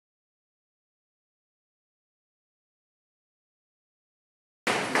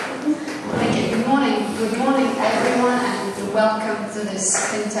welcome to this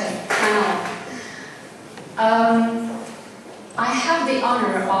FinTech panel. I have the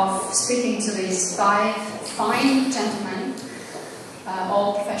honor of speaking to these 5 fine gentlemen,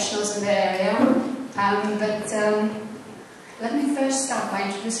 all professionals in their area, let me first start by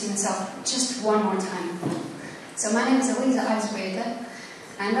introducing myself just one more time. So my name is Liza, Aizupiete,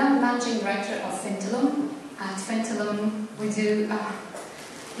 and I'm the Managing Director of Fintelum. At Fintelum we do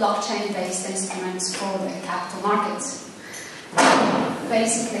blockchain-based instruments for the capital markets.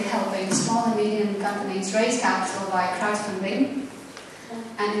 Basically helping small and medium companies raise capital by crowdfunding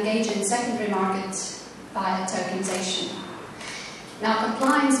and engage in secondary markets via tokenization. Now,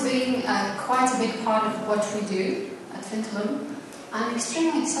 compliance being quite a big part of what we do at Fintelum, I'm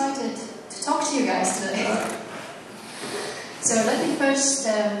extremely excited to talk to you guys today. So let me first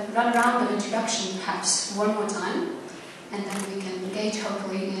run around the introduction perhaps one more time, and then we can engage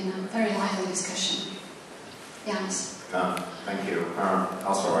hopefully in a very lively discussion. Jānis. Thank you.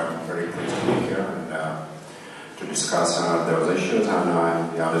 Also, I'm very pleased to be here and to discuss those issues. And I'm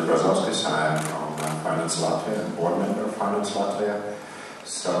Jānis Brazovskis. I'm from Finance Latvia, board member of Finance Latvia.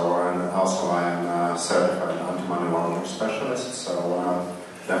 So, and also I'm a certified anti-money laundering specialist. So,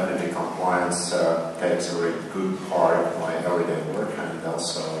 definitely compliance takes a very good part of my everyday work, and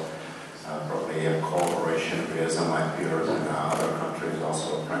also probably a cooperation with my peers in other countries,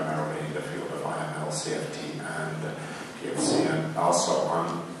 also primarily in the field of IML, CFT, and TFC, and also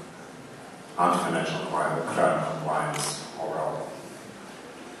on anti-financial crime compliance overall.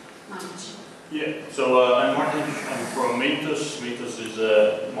 Mārtiņš. Yeah, so I'm Mārtiņš. I'm from Mintos. Mintos is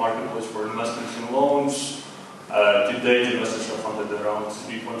a marketplace for investments and loans. To date, investors have funded around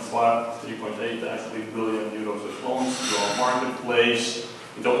 3.8 actually billion euros of loans to our marketplace.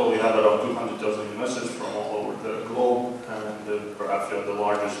 In total, we have around 200,000 investors from all over the globe, and perhaps we are the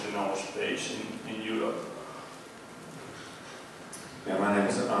largest in our space in Europe. Yeah, my name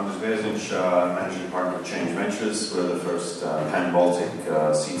is Andris, Bērziņš, managing partner of Change Ventures. We're the first pan-Baltic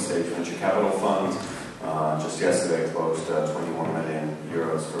seed stage venture capital fund. Just yesterday closed 21 million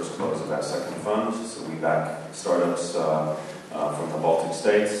euros first close of our second fund. So we back startups from the Baltic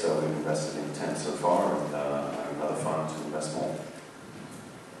states. So we've invested in 10 so far, and another fund to invest more.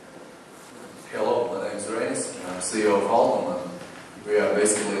 Hello, my name is Reinis. I'm CEO of Altum. We are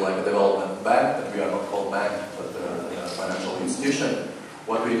basically like a development bank, but we are not called bank, but a financial institution.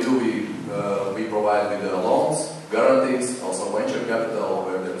 What we do, we provide with loans, guarantees, also venture capital,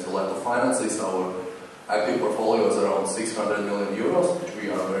 where there is a lot of finances. Our active portfolio is around 600 million euros, which we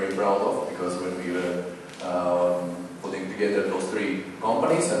are very proud of, because when we were putting together those 3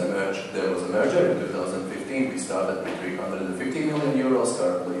 companies and there was a merger in 2015, we started with 350 million euros.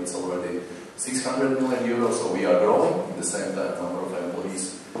 Currently it's already 600 million euros, so we are growing. At the same time, number of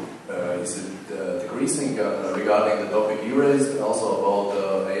employees is decreasing. Regarding the topic you raised, also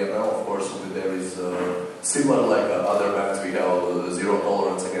about AML, of course, there is similar like other banks, we have zero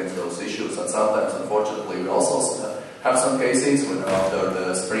tolerance against those issues, and sometimes, unfortunately, we also have some cases when after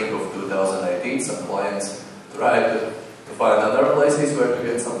the spring of 2018, some clients tried to find other places where to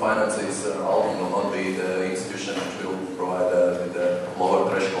get some finances. Altum will not be the institution which will provide with the lower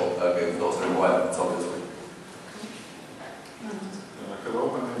threshold against those requirements, obviously. Hello,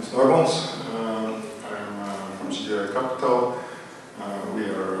 my name is Normunds. I'm from CDI Capital. We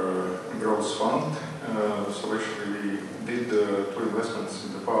are a growth fund. So actually we did 2 investments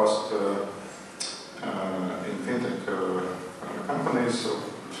in the past in FinTech companies.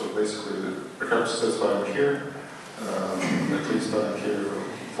 So basically, perhaps that's why I'm here. At least I'm here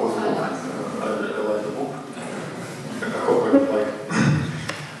for the book. I like the book. I hope I like it.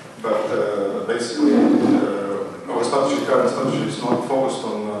 But basically, our strategy, current strategy is not focused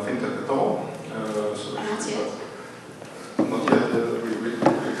on FinTech at all. So Not yet. Not yet. We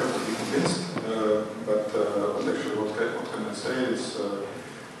have to be convinced. But actually, what can I say is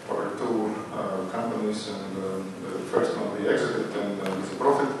our 2 companies, and the first one we exited and with a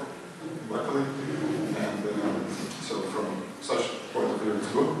profit, luckily. And so from such point of view, it's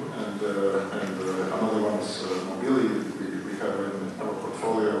good. And another one is mobility. We have in our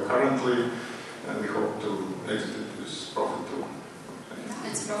portfolio currently, and we hope to exit it with profit too.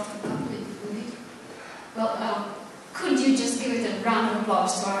 It's a profitable company, indeed. Well, could you just give it a round of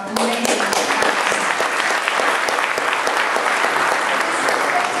applause to our amazing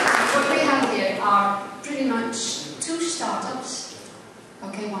What we have here are pretty much 2 startups.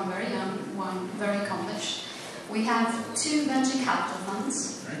 Okay, one very young, one very accomplished. We have 2 venture capital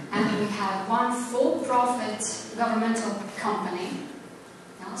funds, and we have 1 for-profit governmental company,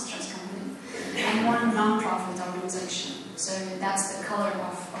 trust company, and 1 non-profit organization. So that's the color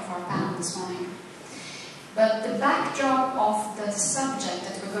of our panel this morning. But the backdrop of the subject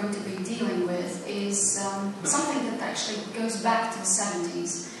that we're going to be dealing with is something that actually goes back to the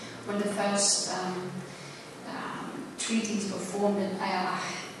 70s, when the first treaties were formed.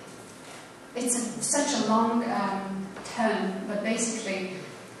 It's such a long term, but basically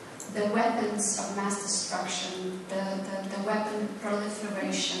the weapons of mass destruction, the weapon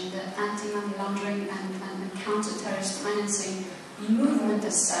proliferation, the anti-money laundering and counter-terrorist financing movement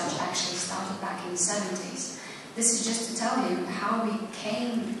as such actually started back in the 70s. This is just to tell you how we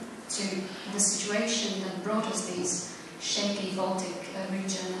came to the situation that brought us these shaky Baltic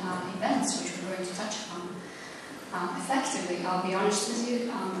region events, which we're going to touch upon. Effectively, I'll be honest with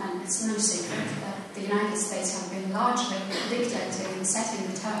you, and it's no secret that the United States have been largely dictating and setting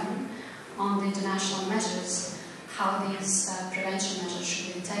the tone on the international measures, how these prevention measures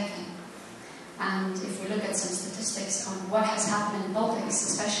should be taken. And if we look at some statistics on what has happened in Baltics,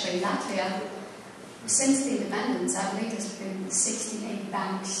 especially in Latvia, since the independence, I believe there's been 68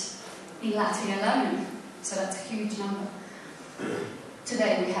 banks in Latvia alone, so that's a huge number.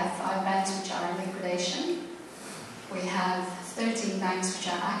 Today we have 5 banks which are in liquidation. We have 13 banks which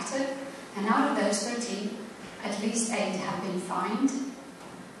are active, and out of those 13, at least 8 have been fined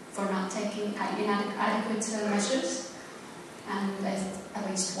for not taking inadequate measures, and at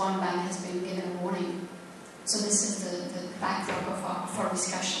least 1 bank has been given a warning. So this is the backdrop of our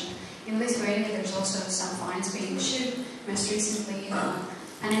discussion. In Lithuania, there's also some fines being issued. Most recently,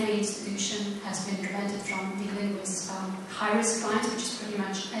 any institution has been prevented from dealing with high-risk clients, which is pretty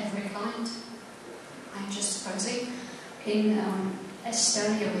much every client, I'm just supposing. In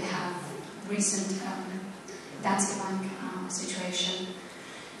Estonia, we have recent Danske Bank situation.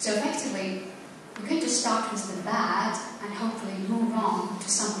 So effectively, we're going to start with the bad and hopefully move on to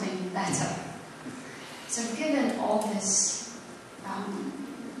something better. So given all this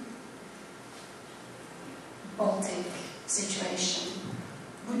Baltic situation,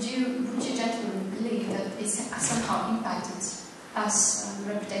 would you gentlemen believe that it's somehow impacted us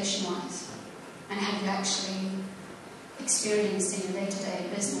reputation-wise? And have you actually experienced in your day-to-day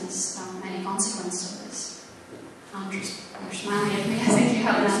business any consequence of this? Andris, you're smiling at me. I think you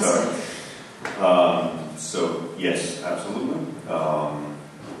have an answer. So yes, absolutely.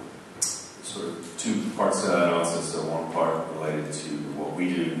 Sort of 2 parts to that analysis. So one part related to what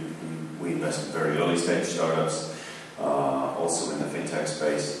we do. We invest in very early stage startups, also in the FinTech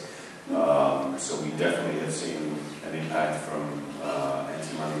space. So we definitely have seen an impact from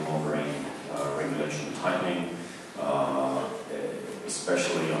anti-money laundering, regulation tightening,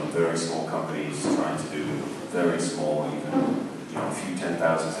 especially on very small companies trying to do very small, even a few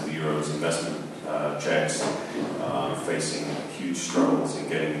 10,000s of euros investment checks, facing huge struggles in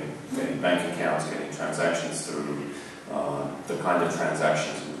getting bank accounts, getting transactions through, the kind of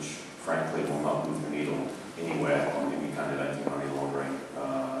transactions which frankly will not move the needle anywhere on any kind of anti-money laundering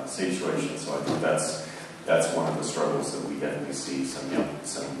situation. So I think that's one of the struggles that we definitely see some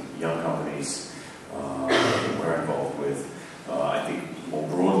young companies we're involved with. I think more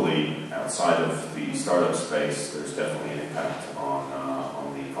broadly, outside of the startup space, there's definitely an impact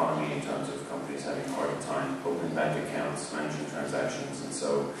on the economy in terms of companies having a harder time opening bank accounts, managing transactions, and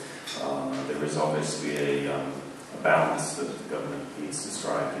so there is obviously a balance that the government needs to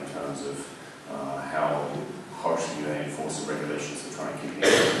strike in terms of how harshly they enforce the regulations to try and keep the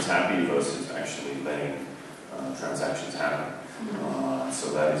governments happy versus actually letting transactions happen.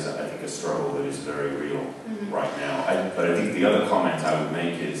 So that is, I think, a struggle that is very real right now. But I think the other comment I would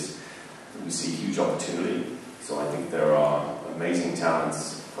make is we see huge opportunity. So I think there are amazing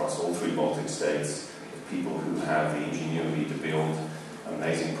talents across all 3 Baltic states, people who have the ingenuity to build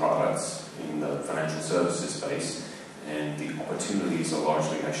amazing products in the financial services space, and the opportunities are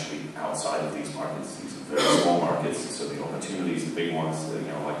largely actually outside of these markets. These are very small markets, so the opportunities, the big ones,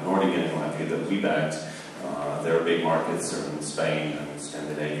 like NORDIC and Latvia that we backed, their big markets are in Spain and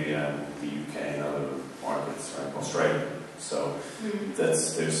Scandinavia and the UK and other markets, right? Australia. So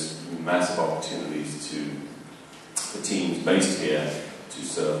there's massive opportunities for teams based here to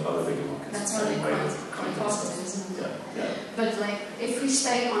serve other bigger markets. That's really quite positive, isn't it? Yeah. But if we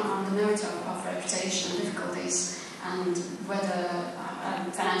stay on the note of reputation and difficulties, and whether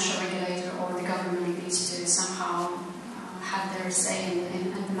a financial regulator or the government needs to somehow have their say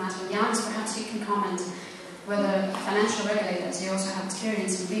in the matter. Jānis, perhaps you can comment whether financial regulators, you also have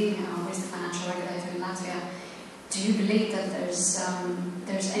experience in being with the financial regulator in Latvia, do you believe that there's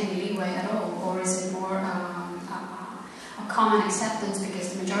any leeway at all, or is it more a common acceptance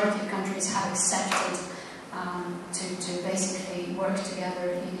because the majority of countries have accepted to basically work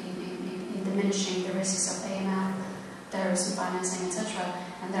together in diminishing the risks of AML, terrorism financing, etc.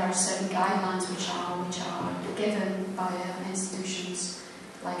 and there are certain guidelines which are given by institutions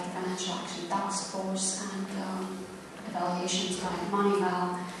like the Financial Action Task Force and evaluations like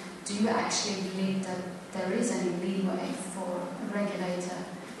Moneyval. Do you actually believe that there is any leeway for a regulator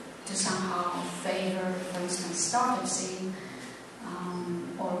to somehow favor, for instance, startup scene,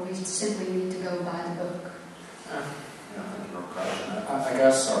 or we simply need to go by the book? Yeah, thank you for the question. I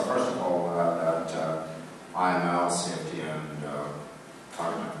guess, first of all, that IML, CFT, and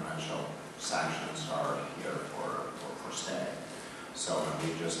targeted financial sanctions are here for stay. So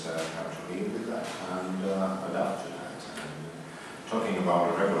we just have to live with that and adapt to that. And talking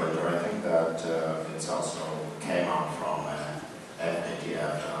about a regulator, I think that it's also came out from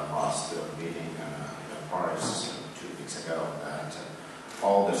FATF last meeting in Paris 2 weeks ago, that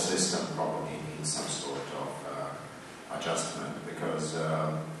all the system probably needs some sort of adjustment, because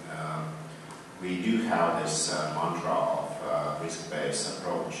we do have this mantra of risk-based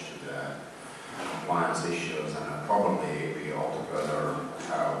approach to the compliance issues, and probably we altogether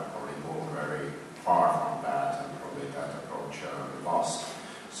have probably moved very far from that, and probably that approach lost.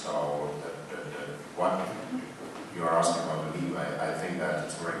 So what you are asking about the leeway, I think that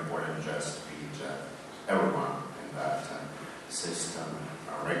it's very important just to treat everyone in that system,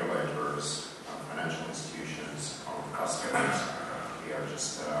 regulators, financial institutions, our customers. We are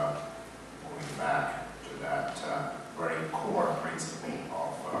just moving back to that very core principle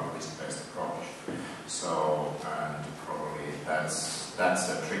of risk-based approach. So, and probably that's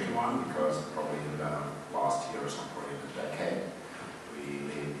a tricky one, because probably in the last years or probably in a decade, we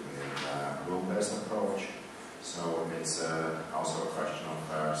live with a rule-based approach. So it's also a question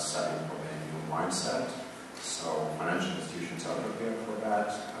of setting probably a new mindset. So financial institutions are prepared for that.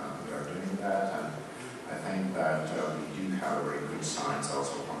 We are doing that, and I think that we do have very good signs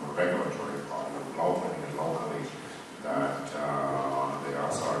also from the regulatory part, locally, that they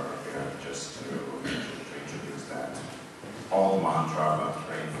also are prepared just to introduce that old mantra, but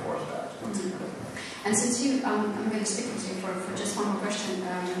reinforce that. And since you, I'm going to stick with you for just one more question.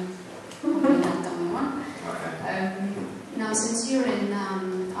 Probably not the only one. Okay. Now, since you're in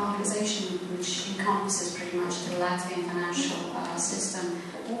an organization which encompasses pretty much the Latvian financial system,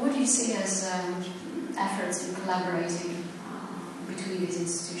 what do you see as efforts in collaborating between these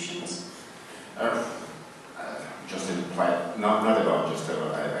institutions? Just in play, not about just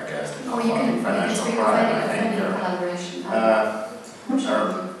I guess the you can financial speak product. of any collaboration.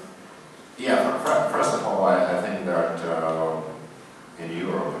 Yeah. First of all, I think that in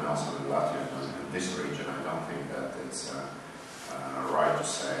Europe and also in Latvia and in this region, I don't think that it's right to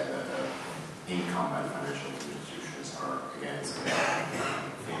say that income and financial institutions are against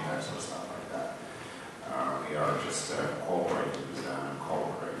FinTechs or stuff like that. We are just cooperating with them and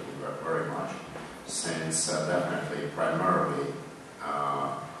cooperating very much, since definitely primarily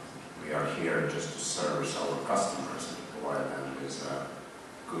we are here just to service our customers and to provide them with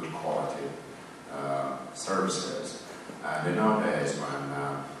good quality services. And nowadays, when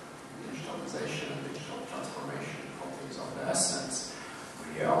digitalization and digital transformation is of the essence,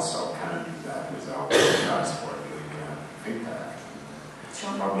 we also can do that with our guys who are doing FinTech.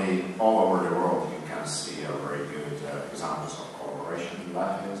 Sure. Probably all over the world you can see a very good examples of collaboration.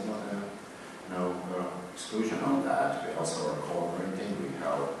 Latvia is no exclusion of that. We also are cooperating. We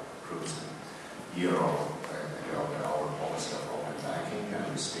have approved a year ago our policy of open banking, and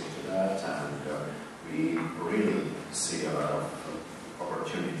we stick to that. And we really see a lot of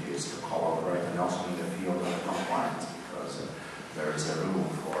opportunities to collaborate, and also in the field of compliance, because there is a room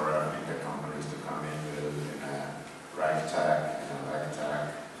for FinTech companies to come in a RegTech, in a LegTech,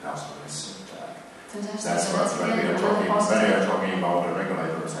 and also in a SupTech. That's what when we are talking about the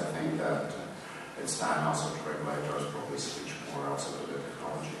regulators, I think that it's time also to regulators probably switch more also to the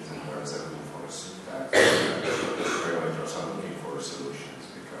technologies, and there is a room for a SupTech. Regulators are looking for solutions,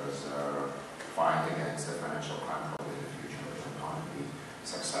 because fight against the financial crime probably in the future will not be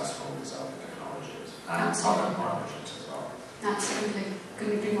successful without the technologies and other partnerships as well. Absolutely.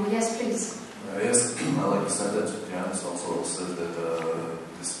 Couldn't agree more. Yes, please. Yes, I like to say that Jānis also said that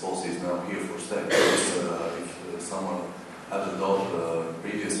this policy is now here for stay. If someone had a doubt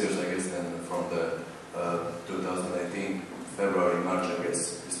previous years, I guess, then from the 2018 February, March, I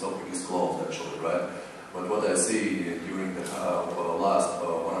guess, this topic is closed actually, right? But what I see during the last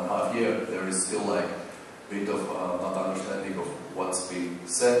 1.5 years, there is still like a bit of not understanding of what's being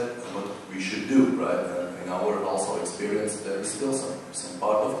said and what we should do, right? And in our also experience, there is still some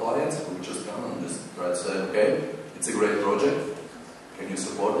part of clients who just come and just try to say, okay, it's a great project, can you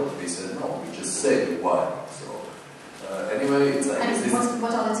support it? We said no, we just say why. So anyway, it's like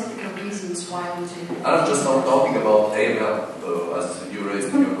what are the typical reasons why would you? I'm just not talking about AML, as you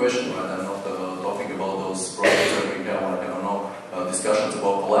raised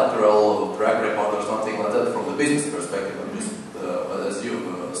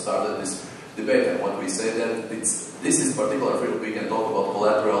debate. And what we say that this is particular field. We can talk about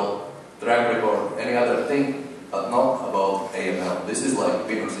collateral, track record, any other thing, but not about AML. This is like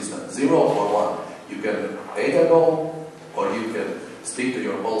winner system, 0 or 1. You can either go, or you can stick to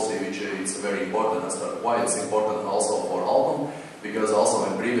your policy, which is very important. As to why it's important also for Altum, because also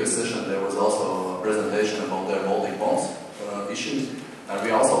in previous session there was also a presentation about their Baltic bonds issues, and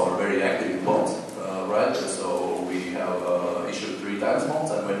we also are very active in bonds, right? So we have issued 3 times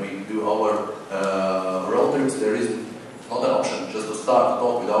bonds, and when we do our road trips, there is not an option just to start to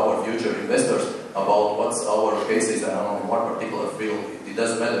talk with our future investors about what's our cases and on what particular field. It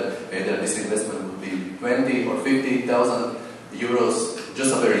doesn't matter whether this investment would be 20 or 50,000 euros,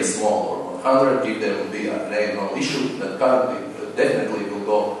 just a very small, or 100, if there will be an AML issue that currently definitely will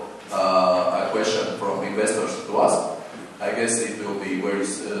go a question from investors to us. I guess it will be very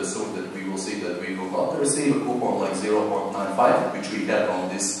soon that we will see that we will not receive a coupon like 0.95, which we had on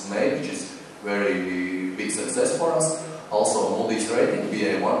this May, which is very big success for us. Also Moody's rating,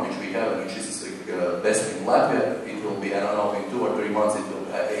 BA1, which we have, which is best in Latvia. It will be, I don't know, in 2 or 3 months, it will,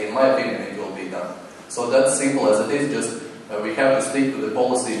 in my opinion, it will be done. So that's simple as it is, just we have to stick to the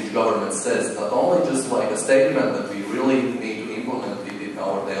policy which government says, not only just like a statement, but we really need to implement it in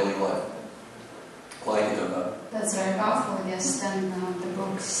our daily life. Like it or not. That's very powerful. Yes, then the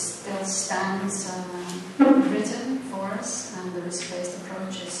book still stands written for us, and the risk-based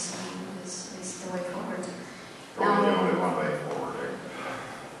approach is the way forward. Probably the only one way forward.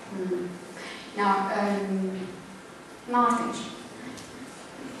 Now, Mārtiņš,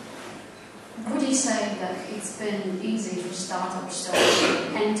 would you say that it's been easy for startups to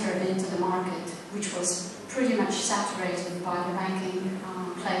enter into the market, which was pretty much saturated by the banking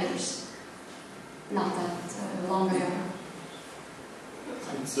players not that long ago?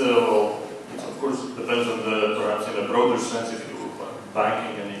 Well, it of course depends on perhaps in a broader sense, if you look at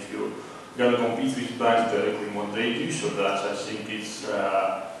banking and if you're going to compete with banks directly in what they do, so that I think it's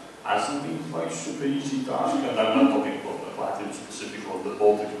hasn't been like super easy task, and I'm not talking about the Latvia specific or the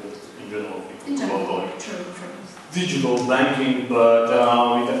Baltic, but in general, about like digital banking, but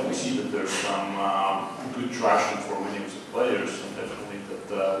we definitely see that there's some good traction for many of the players, and definitely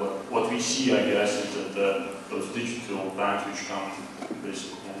that what we see, I guess, is that those digital banks which come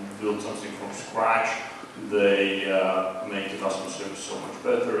basically and build something from scratch, they make the customer service so much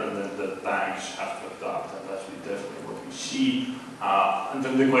better, and then the banks have to adapt, and that's definitely what we see. And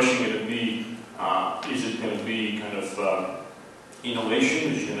then the question is going to be, is it going to be kind of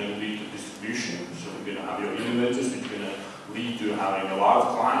innovation, which is going to lead to distribution? So we're going to have your innovators, which are going to lead to having a lot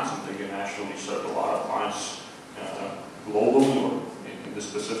of clients, and they can actually serve a lot of clients globally or in the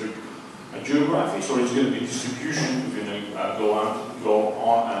specific geography. So it's going to be distribution. We're going to go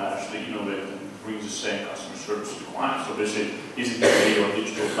on and actually innovate and bring the same customer service to clients. So basically, is it going to be your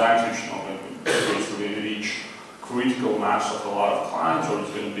digital banks, which are going to basically reach critical mass of a lot of clients, or it's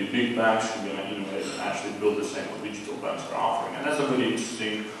going to be big banks who are going to innovate and actually build the same what digital banks are offering? And that's a really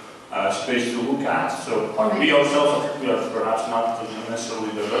interesting space to look at. So we ourselves, we are perhaps not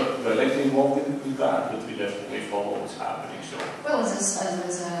necessarily directly involved in that, but we definitely follow what's happening. So well, as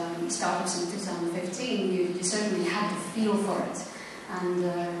startups in 2015, you certainly had to feel for it, and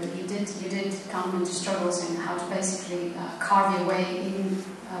you did come into struggles in how to basically carve your way in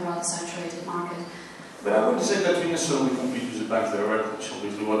a rather saturated market. But I wouldn't say that we necessarily compete with the banks directly. So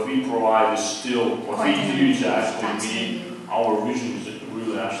basically what we provide is still, what we do is actually, our vision is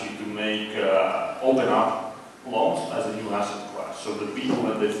really actually to make, open up loans as a new asset class. So the people,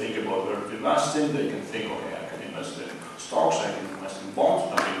 when they think about where to invest in, they can think, okay, I can invest in stocks, I can invest in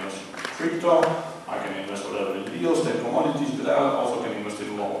bonds, I can invest in crypto, I can invest whatever in real estate, commodities, but I also can invest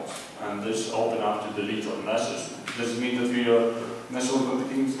in loans. And this open up to the retail investors. Does it mean that we are necessarily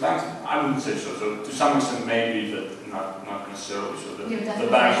competing with banks? I wouldn't say so. So to some extent maybe, but not necessarily. So the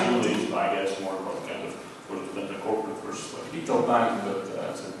banks really is, I guess, more about kind of the corporate versus like retail bank, but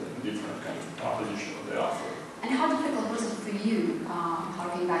it's a different kind of proposition that they offer. And how difficult was it for you,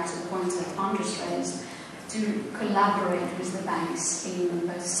 harking back to the point that Andris raised, to collaborate with the banks in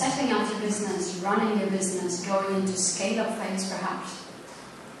both setting up your business, running your business, going into scale-up phase perhaps?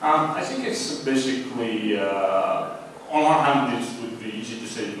 I think it's basically, on one hand, it would be easy to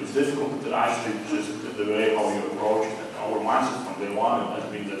say it was difficult, but actually just the way how you approach it, our mindset from day one has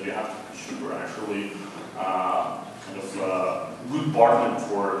been that we have to be super actually kind of good partner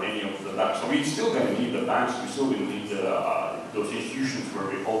for any of the banks. So we're still going to need the banks, we still going to need those institutions where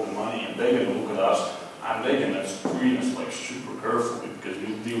we hold the money, and they're going to look at us and they're going to screen us like super carefully, because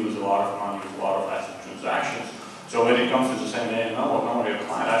we deal with a lot of money, with a lot of asset transactions. So when it comes to the same AML or memory of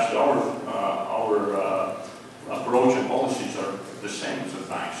client, actually our approach and policies are the same as a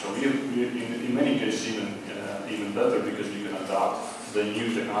bank. So we in many cases even better because we can adopt the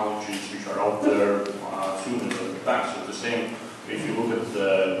new technologies which are out there sooner than the bank. So the same, if you look at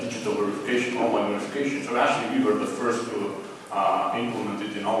the digital verification, online verification, so actually we were the first to implement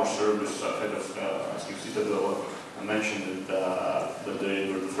it in our service ahead of, I think Citadel mentioned that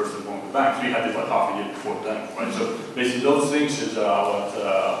they were the first among the banks. We had it like half a year before them, right? So basically those things is what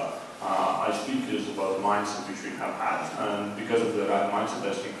I speak is about the mindset which we have had. And because of the right mindset,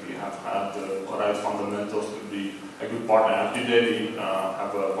 I think we have had the right fundamentals to be a good partner. And today we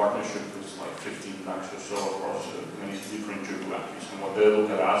have a partnership with like 15 banks or so across many different geographies. And what they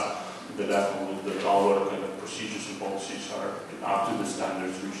look at us, they definitely look that our kind of procedures and policies are up to the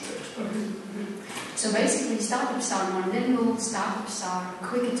standards which they expect. So basically, startups are more nimble, startups are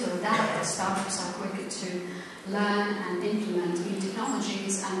quicker to adapt, startups are quicker to learn and implement new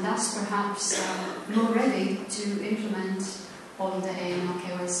technologies, and thus perhaps more ready to implement all of the AML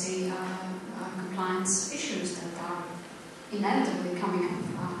KYC compliance issues that are inevitably coming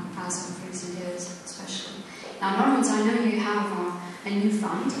up as of recent years, especially. Now, Normunds, I know you have a new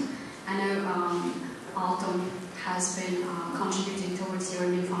fund. I know Altum has been contributing towards your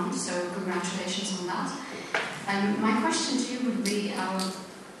new fund, so congratulations on that. My question to you would be,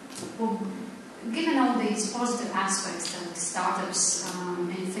 well, given all these positive aspects that startups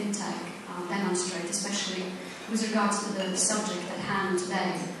in FinTech demonstrate, especially with regards to the subject at hand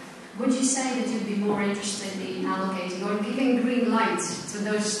today, would you say that you'd be more interested in allocating or giving green light to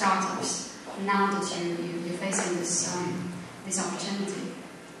those startups now that you're facing this opportunity?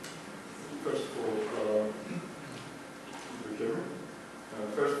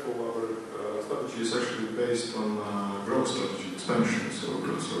 First of all, our strategy is actually based on growth strategy expansion. So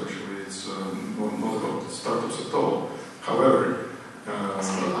actually, it's not about startups at all. However,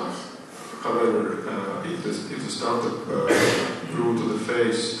 if the startup grew to the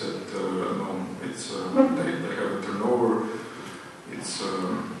phase that they have a turnover, it's the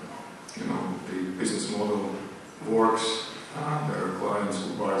business model works. There are clients who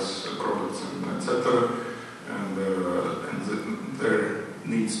buy products and etc. And there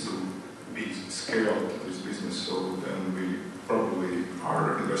needs to be scaled this business. So then we probably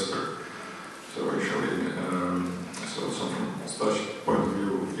are an investor. So actually, so from such point of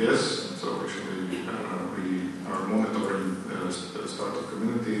view, yes. So actually, we are monitoring the startup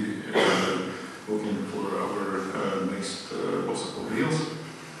community and looking for our next possible deals.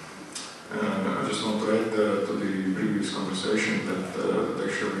 I just want to add to the previous conversation that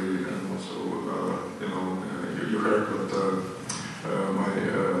actually, and also, you heard what my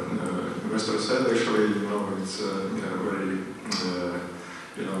investor said. Actually, it's very,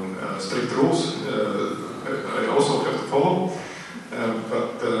 strict rules. I also have to follow,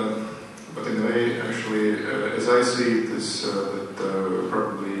 but in a way, actually, as I see it, is that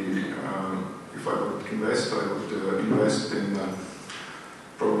probably if I would invest, I would invest in.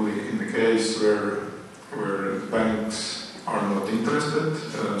 Probably in the case where banks are not interested,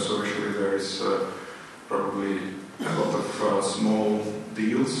 so actually there is probably a lot of small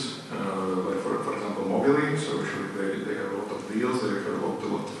deals, like for example Mobily. So actually they have a lot of deals, they have a lot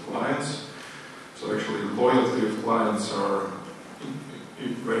of clients. So actually loyalty of clients are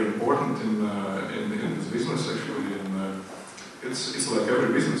very important in this business. Actually, it's like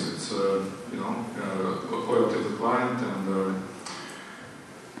every business. It's loyalty of the client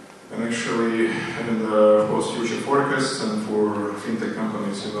and actually, for future forecasts and for FinTech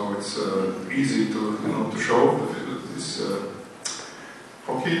companies, it's easy to show this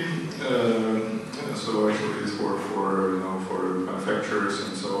hockey. So actually, it's for manufacturers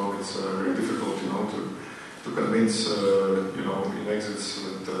and so on. It's very difficult, to convince, in exits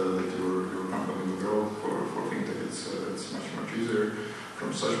that your company will grow. For FinTech, it's much easier.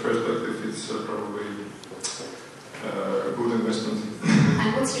 From such perspective, it's probably a good investment. And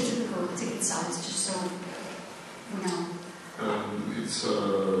what's your typical ticket size, just so we know? It's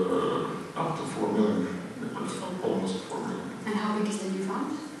up to 4 million, almost 4 million. And how big is the new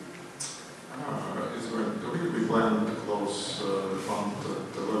fund? We plan to close the fund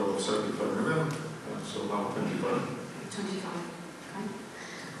at the level of 35 million, so now 25. 25, okay.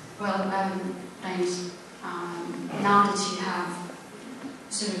 Well, Reinis, now that you have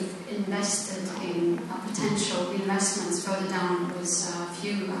sort of invested in potential investments further down with a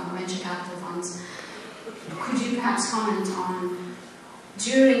few venture capital funds, could you perhaps comment on,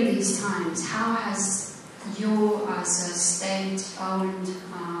 during these times, how has your, as a state-owned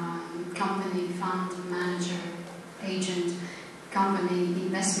company, fund manager, agent, company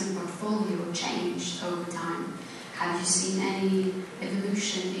investment portfolio changed over time? Have you seen any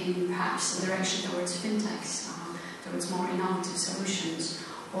evolution in perhaps the direction towards fintechs, towards more innovative solutions,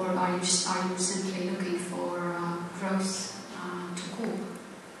 or are you simply looking for growth to cope?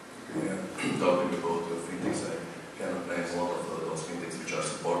 Yeah, talking about FinTechs, I cannot name a lot of those FinTechs which are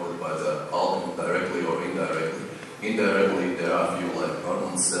supported by the Altum directly or indirectly. Indirectly, there are a few like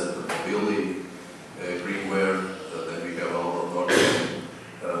Normunds, Billy, Greenware, then we have our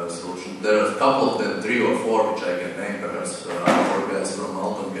NORDIC solution. There are a couple of them, 3 or 4 which I can name, perhaps our guys from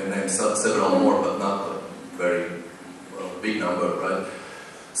Altum can name several more, but not a very big number, right?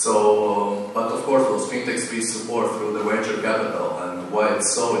 So, but of course those FinTechs we support through the venture capital, and why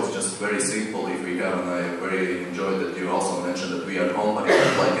it's so, it's just very simple. If we have, and I very enjoyed that you also mentioned that we are a company,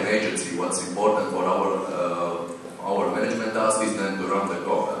 like an agency. What's important for our management task is then to run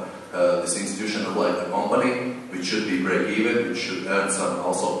this institution like a company, which should be break-even, which should earn some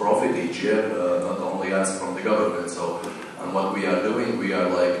also profit each year, not only ask from the government. So, and what we are doing, we are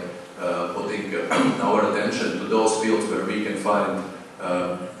like putting our attention to those fields where we can find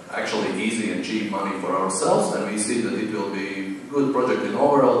actually easy and cheap money for ourselves, and we see that it will be good project in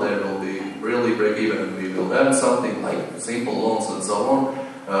overall, there will be really break-even, and we will earn something like simple loans and so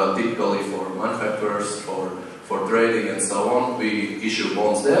on, typically for manufacturers, for trading and so on. We issue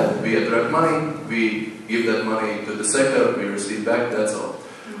bonds there, we attract money, we give that money to the sector, we receive back, that's all.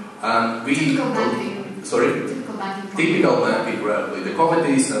 And we... Typical banking. Sorry? Typical banking. Typical banking, right, with the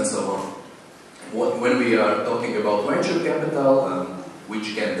committees and so on. When we are talking about venture capital,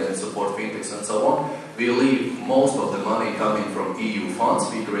 which can then support FinTechs and so on, we leave most of the money coming from EU funds.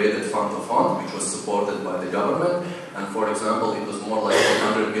 We created Fund of Fund, which was supported by the government, and for example, it was more like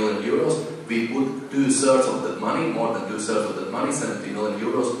 100 million euros. We put 2/3 of that money, more than 2/3 of that money, 70 million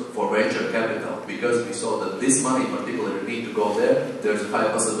euros for venture capital, because we saw that this money particularly need to go there. There's a high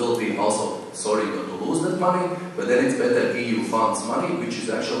possibility also, sorry, not to lose that money, but then it's better EU funds money, which is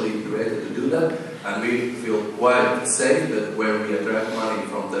actually created to do that. And we feel quite safe that where we attract money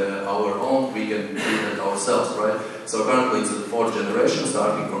from our own, we can do that ourselves, right? So currently it's the 4th generation,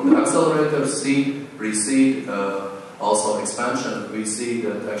 starting from the accelerator, seed, pre-seed, also expansion. We see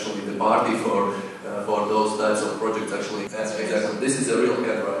that actually the party for those types of projects actually, exactly, this is a real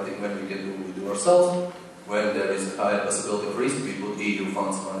handwriting when we can do we do ourselves. When there is a higher possibility of risk, we put EU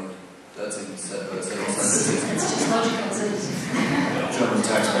funds money. That's it. It's just logical, isn't it? German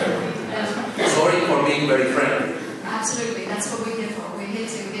taxpayer. Sorry for being very frank. Absolutely, that's what we're here for. We're here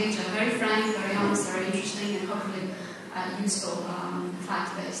to engage very frank, very honest, very interesting, and hopefully useful,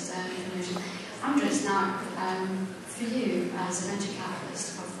 fact-based information. Andris, now, for you as a venture capitalist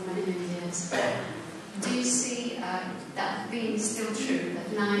for many, many years, do you see that being still true, that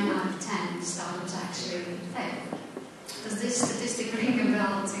 9 out of 10 startups actually fail? Does this statistic ring a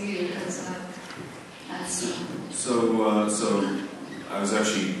bell to you So I was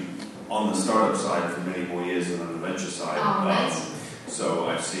actually on the startup side for many more years than on the venture side. Oh, right. So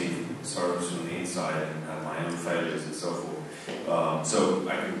I've seen startups from the inside and had my own failures and so forth. So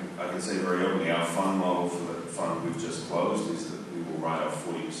I can say very openly, our fund model for the fund we've just closed is that we will write off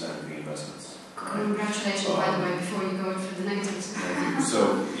 40% of the investments. Congratulations, by the way, before you go through the negatives. So,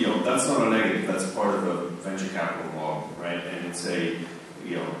 that's not a negative, that's part of a venture capital model, right? And it's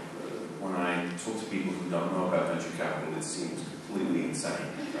when I talk to people who don't know about venture capital, it seems completely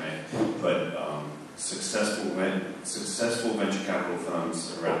insane, right? But successful venture capital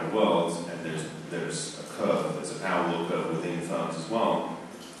firms around the world, and there's a curve, there's a power law curve within firms as well.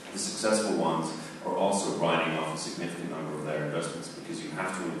 The successful ones are also writing off a significant number of their investments because you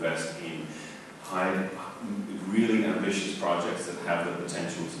have to invest in really ambitious projects that have the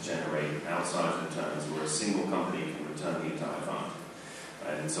potential to generate outsized returns where a single company can return the entire fund.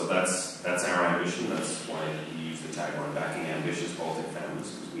 Right? And so that's our ambition. That's why we use the tagline backing ambitious Baltic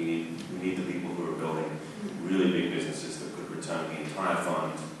families, because we need the people who are building really big businesses that could return the entire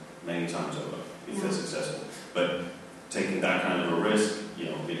fund many times over if they're successful. But taking that kind of a risk,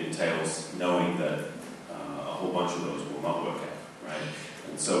 it entails knowing that a whole bunch of those will not work out, right?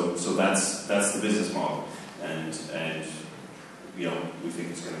 And so that's the business model, and we think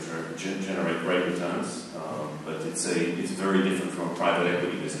it's going to generate great returns, but it's very different from a private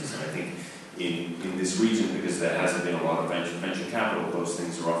equity business. And I think in this region, because there hasn't been a lot of venture capital, those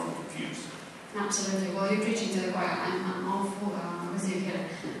things are often confused. Absolutely. Well, you're preaching to the choir. I'm all for with you here.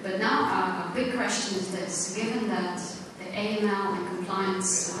 But now a big question is this: given that the AML and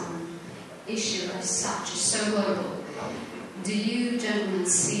compliance issue as such is so global, do you gentlemen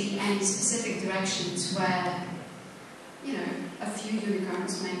see any specific directions where, a few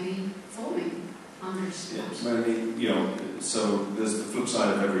unicorns may be forming? So there's the flip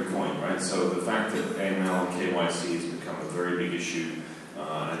side of every coin, right? So the fact that AML and KYC has become a very big issue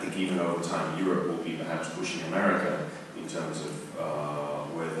I think even over time, Europe will be perhaps pushing America in terms of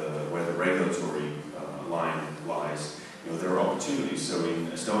where the regulatory line lies. There are opportunities. So in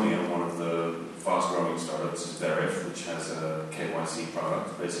Estonia, one of the fast-growing startups is Veriff, which has a KYC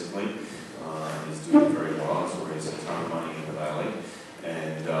product, basically. Is doing very well. It's raised a ton of money in the valley.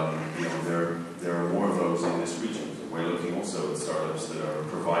 And there are more of those in this region. We're looking also at startups that are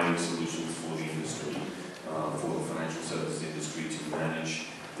providing solutions for the industry, for the financial services industry to manage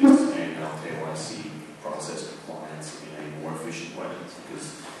this AML KYC process compliance in a more efficient way. Because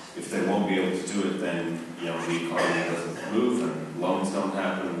if they won't be able to do it, then the economy doesn't move, and loans don't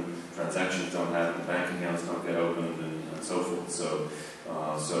happen, transactions don't happen, bank accounts don't get opened, and so forth. So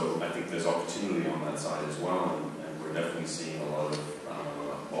I think there's opportunity on that side as well, and we're definitely seeing a lot of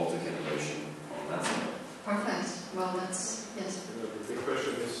Baltic innovation on that side. Perfect. Well, that's, yes. The big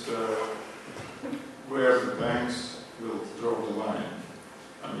question is where the banks will draw the line.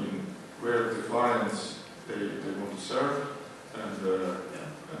 I mean, where the clients they want to serve and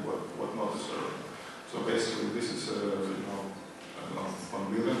what not to serve. So basically, this is I don't know,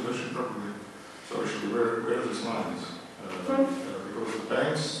 1 billion question probably. So actually, where this line is, because the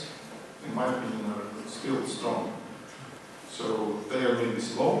banks, in my opinion, are still strong. So they are maybe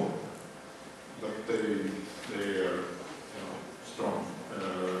slow, but they are strong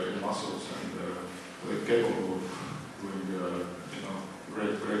in muscles, and they're capable of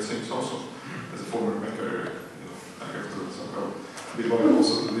doing great things also. As a former banker, I have to somehow be loyal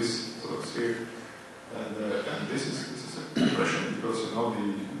also to this sort of sphere. And this is a question because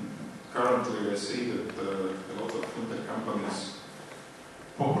currently I see that a lot of FinTech companies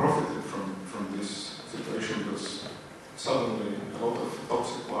profited from this situation because suddenly a lot of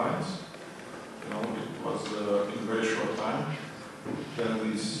toxic clients, it was in a very short time.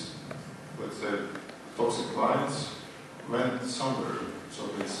 Then these, let's say, toxic clients went somewhere. So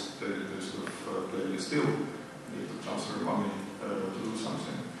they still need to transfer money to do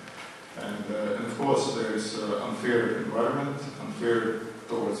something. And of course there is unfair environment, unfair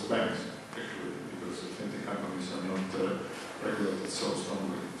towards banks, actually, because the FinTech companies are not regulated so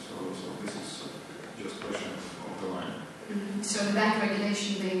strongly. So this is just a question of the line. Mm-hmm. So the bank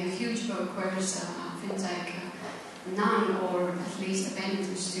regulation being a huge book, whereas FinTech none, or at least a payment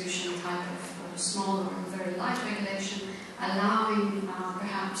institution type of small or very light regulation, allowing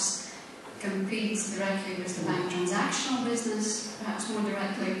perhaps compete directly with the bank transactional business, perhaps more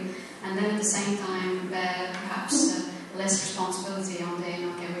directly, and then at the same time bear perhaps less responsibility on the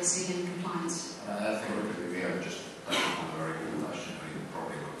KYC and compliance. I think we have just touched on a very good question. We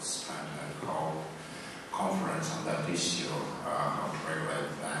probably could spend a whole conference on that issue, how to regulate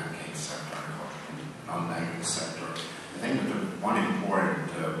the banking sector and how to non-banking sector. I think that one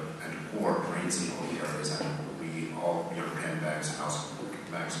important and core principle here is that all European banks and also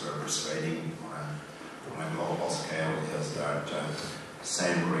banks were persuading on a global scale is that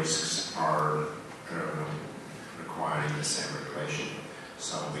same risks are requiring the same regulation.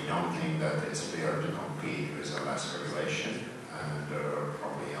 So we don't think that it's fair to compete with a less regulation, and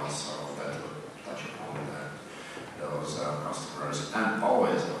probably also that would touch upon that those customers and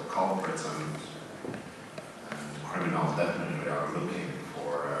always culprits and criminals definitely are looking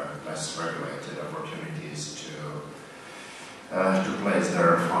for less regulated opportunities to place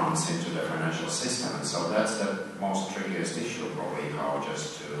their funds into the financial system. And so that's the most trickiest issue, probably, how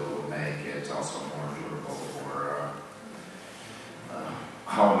just to make it also more durable for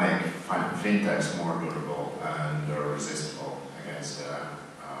how make fintechs more durable and resistible against the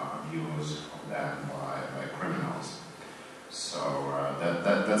abuse of them by criminals. So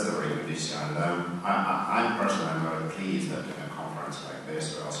that's a very good issue. And I personally am very pleased that in a conference like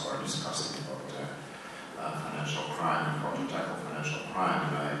this we also are discussing about financial crime and how to tackle financial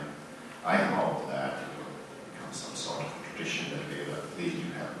crime. And I hope that it will become some sort of tradition that we at least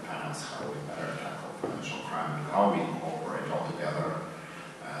you have panels how we better tackle financial crime and how we cooperate all together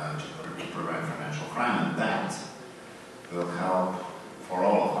to prevent financial crime. And that will help for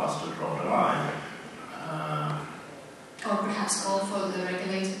all of us to draw the line. Or perhaps call for the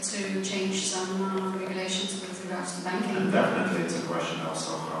regulator to change some regulations with regards to banking. And definitely it's a question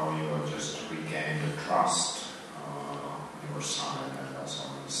also how you will just regain the trust on your side and also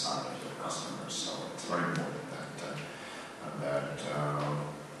on the side of your customers. So it's very important that